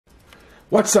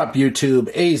What's up, YouTube?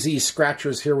 AZ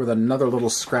Scratchers here with another little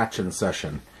scratching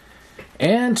session.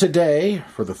 And today,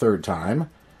 for the third time,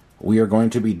 we are going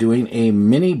to be doing a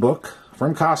mini book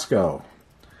from Costco.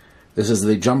 This is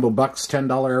the Jumbo Bucks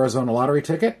 $10 Arizona lottery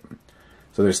ticket.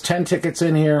 So there's 10 tickets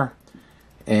in here,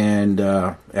 and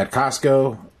at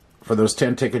Costco, for those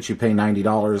 10 tickets, you pay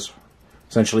 $90.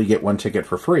 Essentially, you get one ticket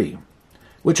for free,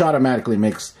 which automatically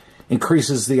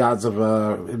increases the odds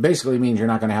of, it basically means you're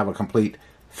not going to have a complete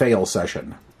fail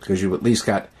session, because you at least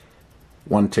got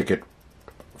one ticket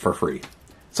for free.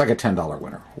 It's like a $10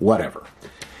 winner, whatever.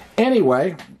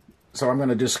 Anyway, so I'm going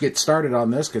to just get started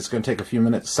on this, because it's going to take a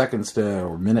few seconds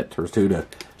or minute or two to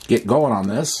get going on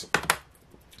this.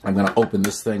 I'm going to open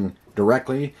this thing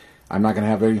directly. I'm not going to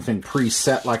have anything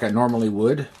preset like I normally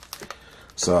would.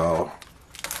 So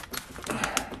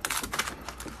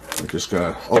we're just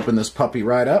going to open this puppy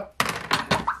right up.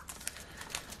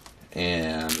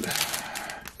 And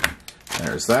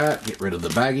there's that. Get rid of the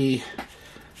baggie.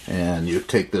 And you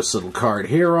take this little card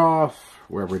here off,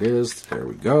 wherever it is. There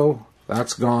we go.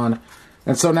 That's gone.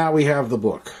 And so now we have the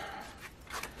book.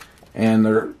 And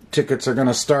the tickets are going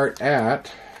to start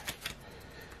at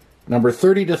number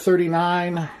 30 to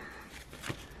 39.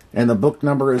 And the book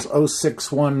number is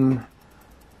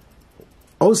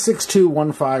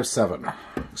 062157.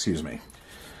 Excuse me.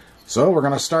 So we're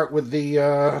going to start with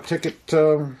the ticket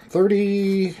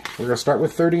 30. We're going to start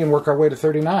with 30 and work our way to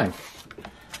 39.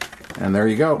 And there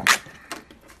you go.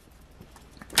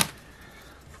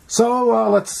 So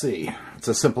let's see. It's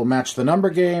a simple match the number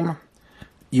game.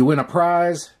 You win a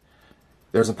prize.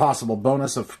 There's a possible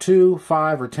bonus of 2,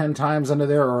 5, or 10 times under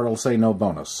there, or it'll say no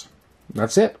bonus.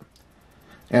 That's it.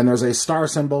 And there's a star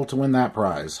symbol to win that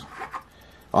prize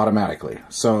automatically.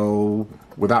 So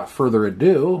without further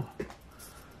ado,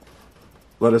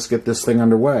 let us get this thing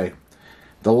underway.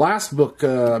 The last book,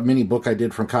 mini book I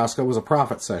did from Costco was a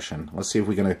profit session. Let's see if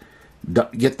we can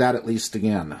get that at least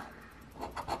again.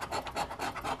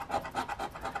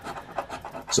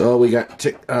 So we got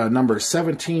numbers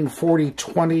 17, 40,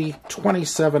 20,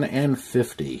 27, and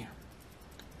 50.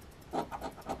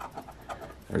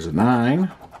 There's a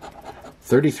 9,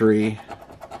 33,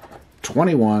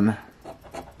 21,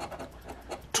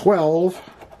 12,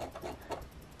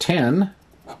 10,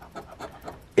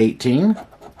 18,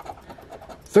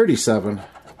 37,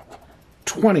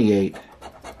 28,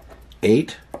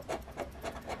 8,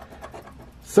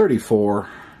 34,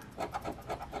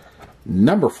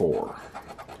 number 4,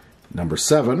 number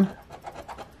 7,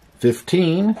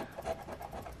 15,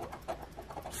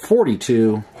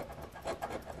 42,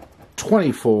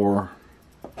 24,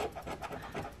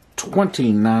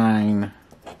 29,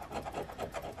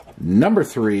 number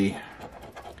 3,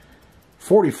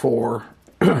 44,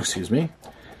 excuse me,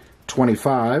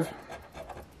 25,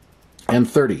 and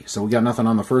 30. So we got nothing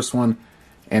on the first one,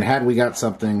 and had we got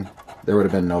something, there would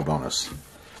have been no bonus.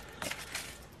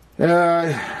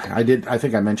 I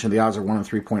think I mentioned the odds are 1 in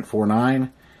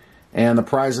 3.49, and the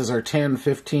prizes are 10,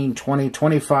 15, 20,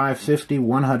 25, 50,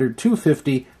 100,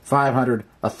 250, 500,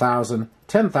 1,000,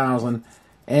 10,000,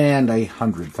 and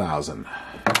 100,000.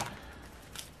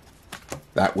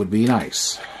 That would be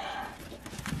nice.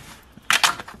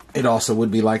 It also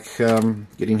would be like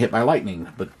getting hit by lightning,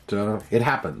 but it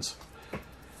happens.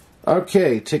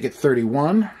 Okay, ticket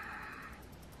 31.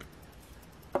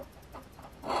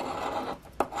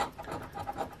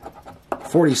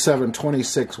 $47,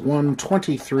 26, 1,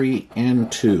 23,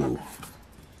 and 2.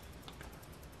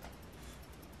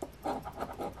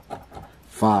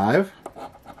 5,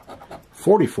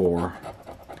 44,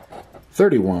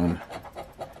 31,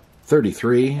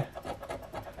 33,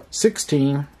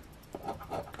 16,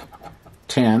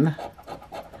 10,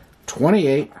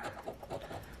 28,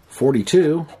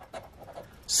 42,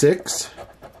 6,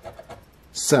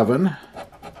 7,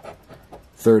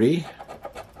 30,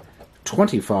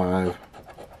 25,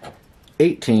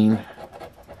 18,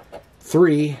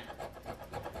 3,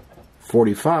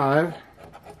 45,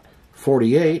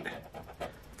 48,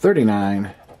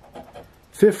 39,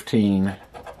 15,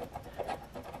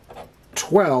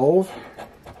 12,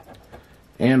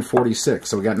 and 46.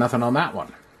 So we got nothing on that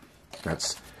one.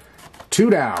 That's 2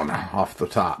 down off the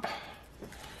top.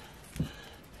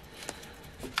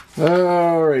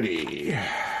 Alrighty.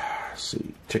 Let's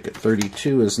see. Ticket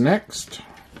 32 is next.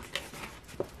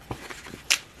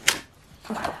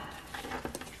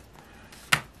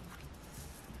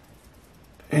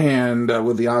 And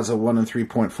with the odds of 1 in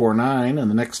 3.49, in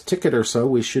the next ticket or so,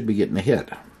 we should be getting a hit.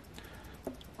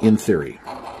 In theory.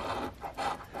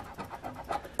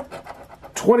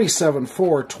 27,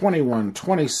 4, 21,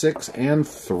 26, and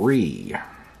 3.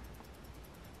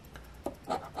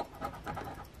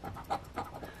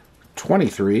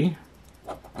 23,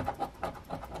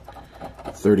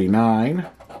 39,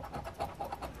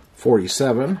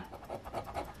 47,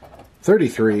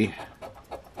 33,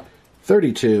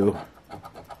 32,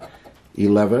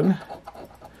 11,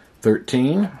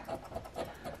 13,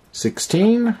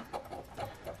 16,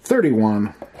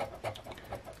 31,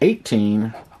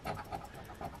 18,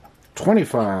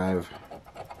 25,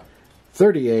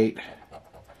 38,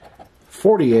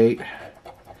 48,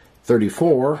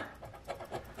 34,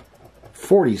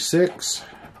 46,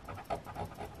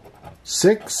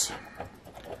 6,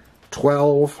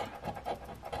 12,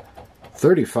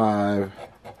 35,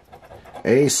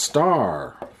 a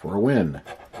star for a win,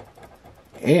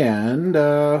 and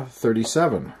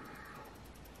 37.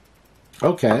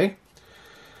 Okay,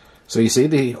 so you see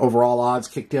the overall odds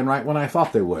kicked in right when I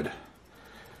thought they would.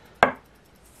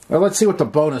 Well, let's see what the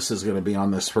bonus is going to be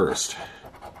on this first.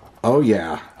 Oh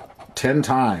yeah, 10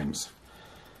 times.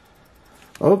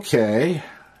 Okay,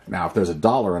 now if there's a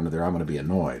dollar under there, I'm going to be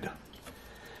annoyed.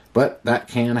 But that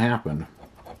can happen.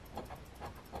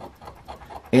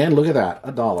 And look at that,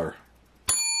 $1.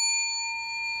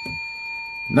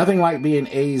 Nothing like being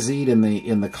AZ'd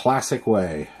in the classic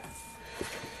way.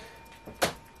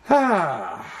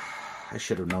 I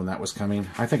should have known that was coming.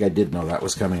 I think I did know that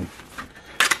was coming.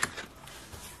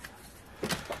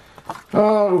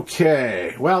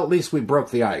 Okay, well, at least we broke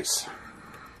the ice.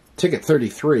 Ticket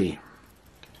 33.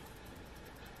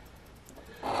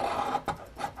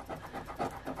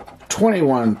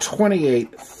 $21,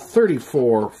 $28,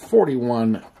 $34,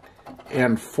 $41,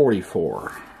 and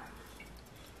 $44.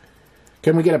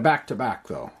 Can we get a back-to-back,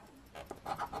 though?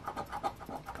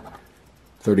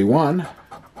 $31,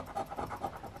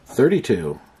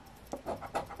 $32,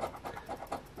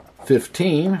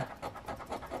 $15,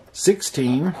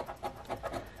 $16,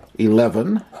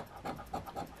 $11,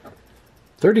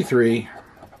 $33,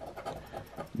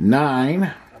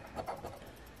 $9,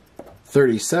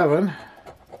 $37,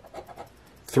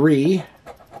 $3,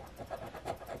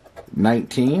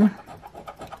 $19,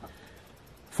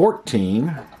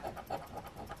 $14,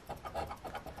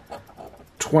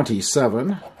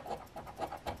 $27,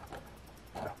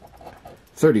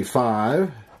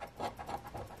 $35,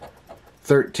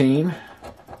 $13,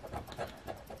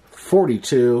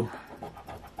 $42,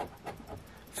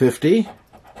 $50,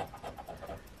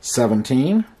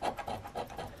 $17,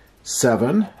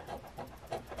 $7,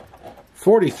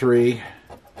 $43,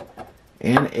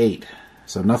 and $8.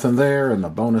 So nothing there, and the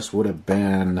bonus would have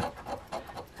been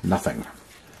nothing.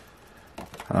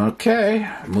 Okay,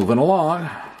 moving along.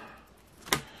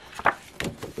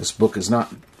 This book is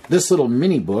not, this little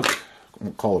mini book, I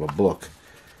won't call it a book,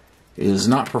 is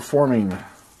not performing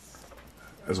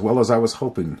as well as I was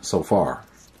hoping so far.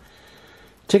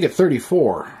 Ticket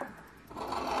 34.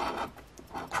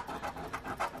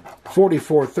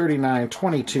 44, 39,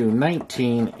 22,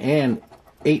 19, and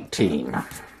 18.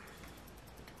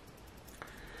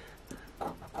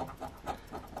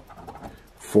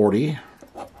 $40,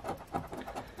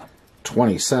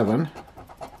 $27,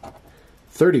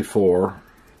 $34,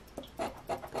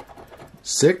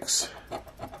 $6,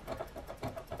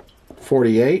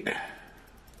 $48,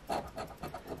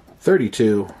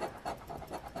 $32,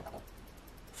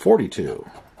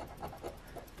 $42,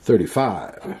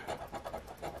 $35,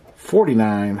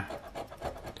 $49,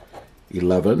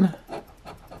 $11,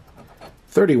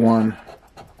 $31,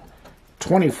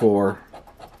 $24,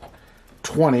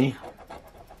 $20,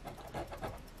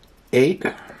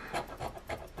 $8,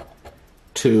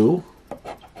 $2,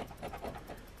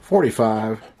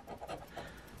 $45,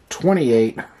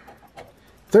 $28,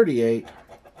 $38,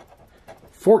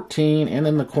 $14, and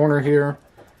in the corner here,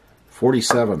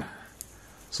 $47.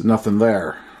 So nothing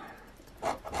there.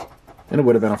 And it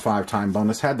would have been a 5-time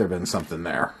bonus had there been something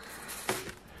there.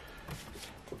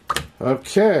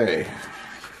 Okay.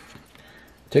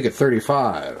 Ticket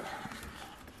 35.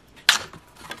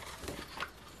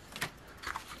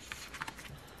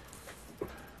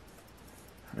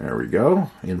 There we go.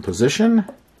 In position.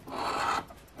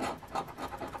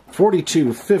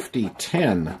 42, 50,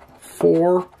 10,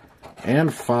 4,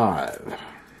 and 5.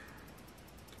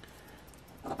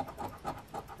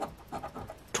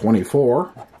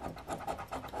 24,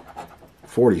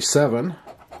 47,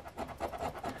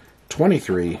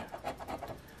 23,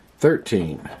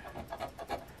 13,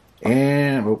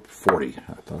 and 40.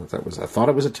 I thought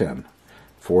it was a 10.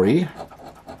 40,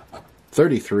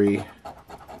 33,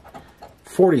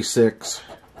 46,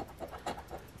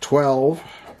 12,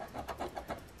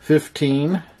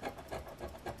 15,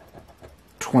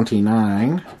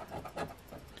 29,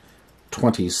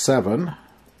 27,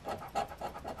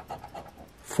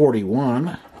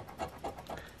 41,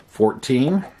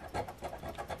 14,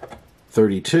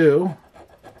 32,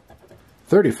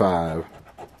 35,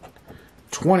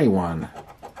 21,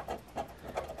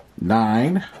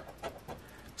 9,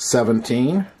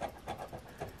 17,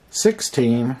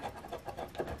 16,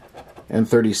 and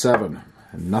 37.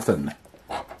 Nothing.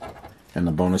 And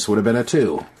the bonus would have been a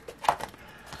 2.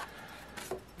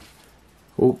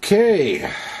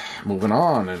 Okay, moving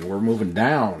on, and we're moving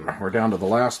down. We're down to the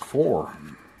last 4.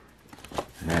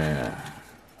 Yeah.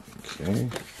 Okay.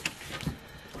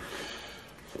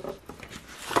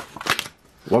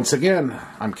 Once again,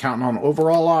 I'm counting on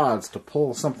overall odds to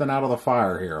pull something out of the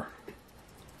fire here.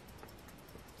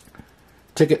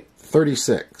 Ticket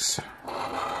 36.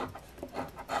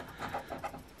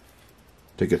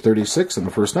 Ticket 36, and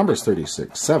the first number is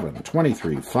 36, 7,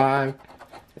 23, 5,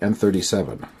 and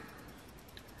 37.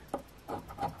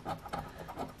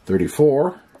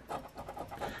 34,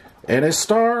 and a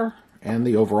star, and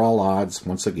the overall odds,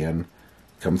 once again,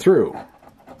 come through.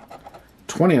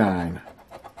 29,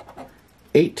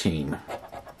 18,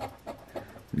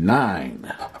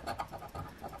 9,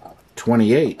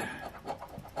 28,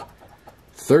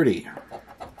 30,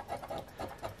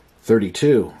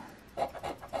 32,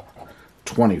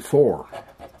 24,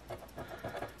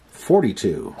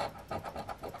 42,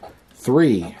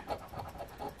 3,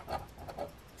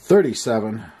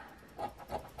 37,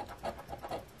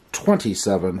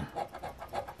 27,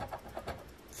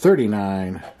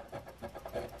 39,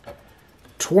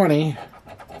 20,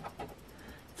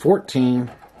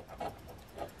 14,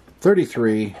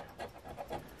 33,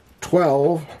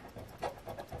 12,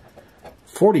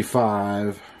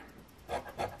 45,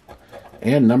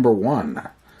 and number 1.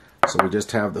 So we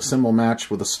just have the symbol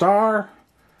match with a star.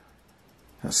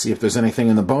 Let's see if there's anything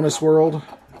in the bonus world.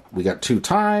 We got 2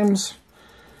 times.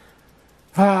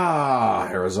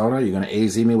 Arizona, you going to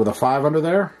AZ me with a 5 under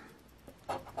there?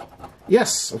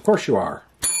 Yes, of course you are.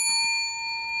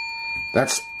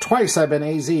 That's twice I've been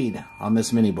AZ'd on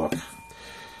this mini book.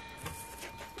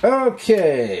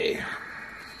 Okay.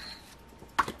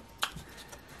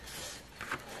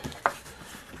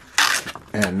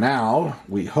 And now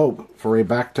we hope for a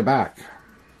back-to-back.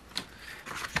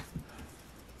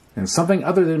 And something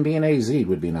other than being AZ'd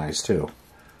would be nice too.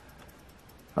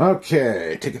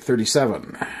 Okay, ticket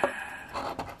 37.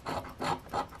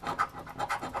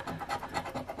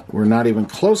 We're not even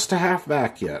close to half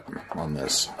back yet on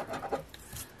this.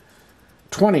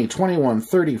 20, 21,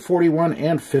 30, 41,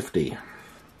 and 50.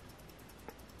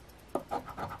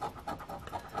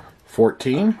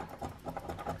 14,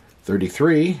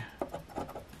 33,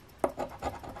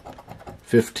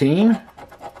 15,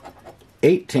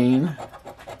 18,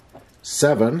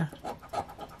 7,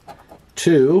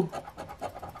 2,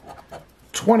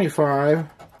 25,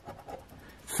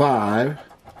 5,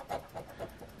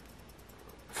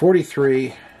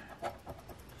 43,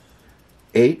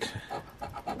 8,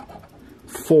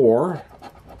 4,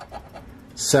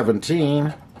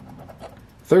 17,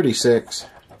 36,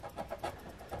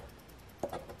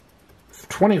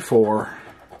 24,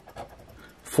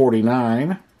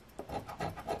 49,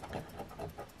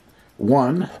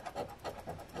 1,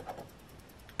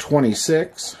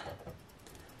 26,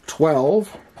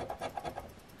 12,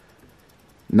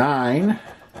 9,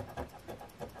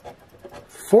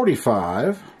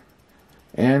 45,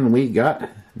 and we got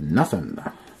nothing.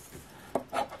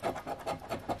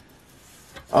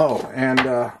 Oh, and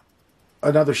a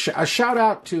shout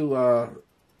out to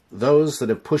those that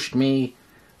have pushed me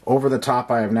over the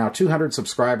top. I have now 200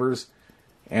 subscribers,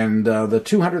 and the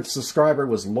 200th subscriber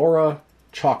was Laura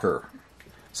Chalker.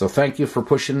 So thank you for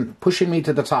pushing me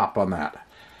to the top on that.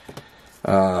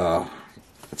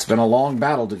 It's been a long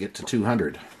battle to get to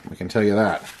 200. I can tell you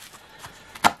that.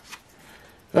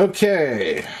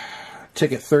 Okay,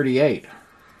 ticket 38.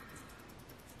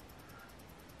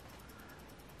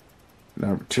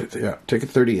 No, yeah, ticket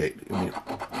 38.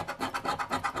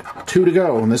 2 to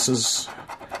go, and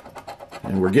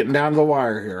we're getting down to the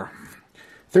wire here.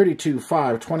 32,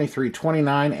 5, 23,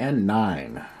 29, and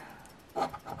 9.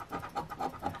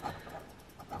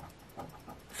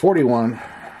 41,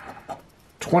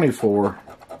 24,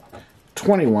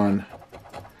 21,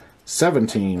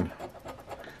 17,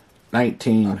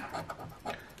 19,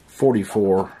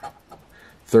 44,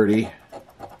 30,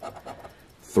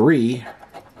 3,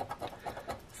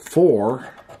 4,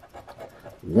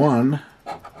 1,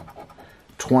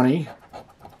 20,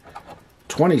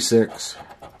 26,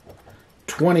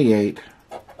 28,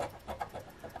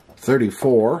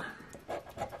 34,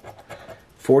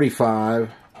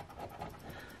 45,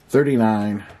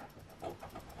 39,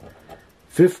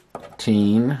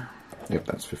 15, yep,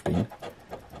 that's 15,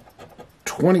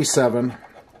 27,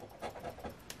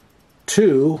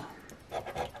 2,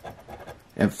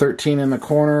 and 13 in the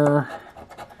corner,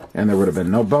 and there would have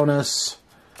been no bonus.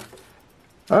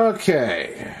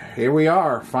 Okay, here we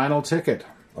are, final ticket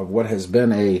of what has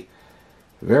been a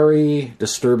very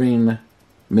disturbing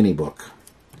mini book.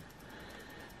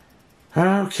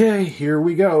 Okay, here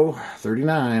we go.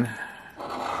 39,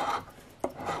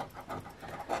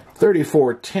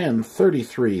 34, 10,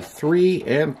 33, 3,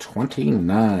 and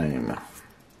 29.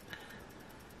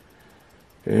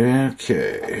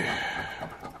 Okay,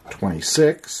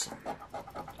 26,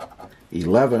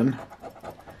 11,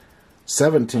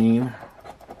 17,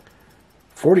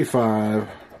 45,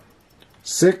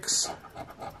 6,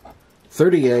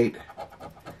 38,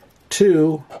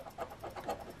 2,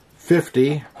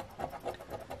 50,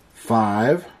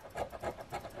 5,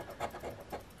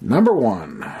 number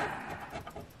 1,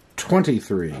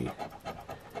 23,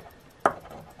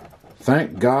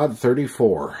 thank God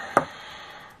 34.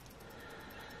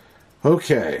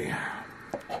 Okay,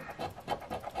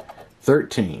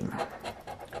 13,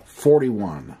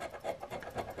 41,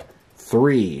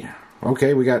 3.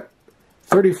 Okay, we got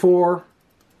 34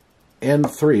 and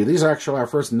 3. These are actually our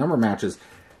first number matches.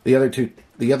 The other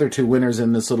two winners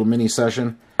in this little mini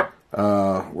session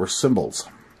were symbols.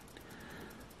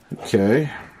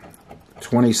 Okay,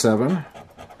 27,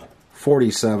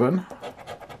 47,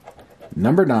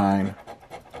 number 9,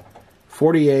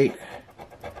 48,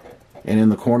 and in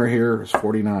the corner here is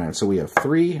 49. So we have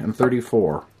 3 and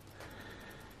 34.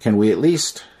 Can we at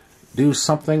least do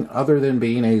something other than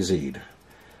being AZ'd?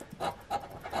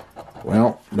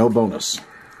 Well, no bonus.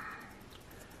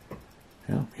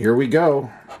 Well, here we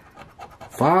go.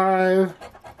 5,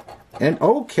 and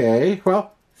okay,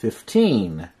 well,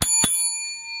 15.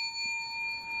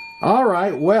 All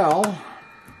right, well,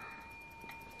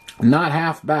 not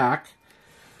half back,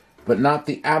 but not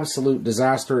the absolute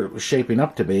disaster it was shaping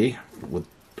up to be, with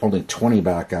only 20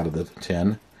 back out of the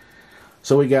 10.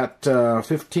 So we got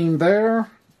 15 there,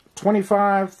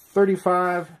 25,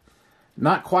 35,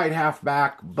 not quite half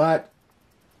back, but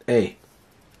hey,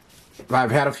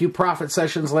 I've had a few profit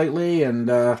sessions lately, and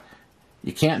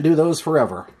you can't do those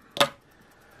forever.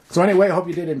 So anyway, I hope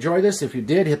you did enjoy this. If you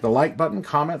did, hit the like button,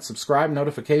 comment, subscribe,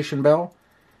 notification bell,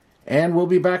 and we'll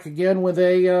be back again with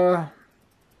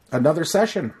another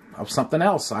session of something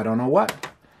else. I don't know what.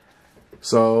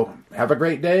 So have a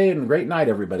great day and great night,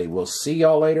 everybody. We'll see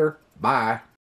y'all later. Bye.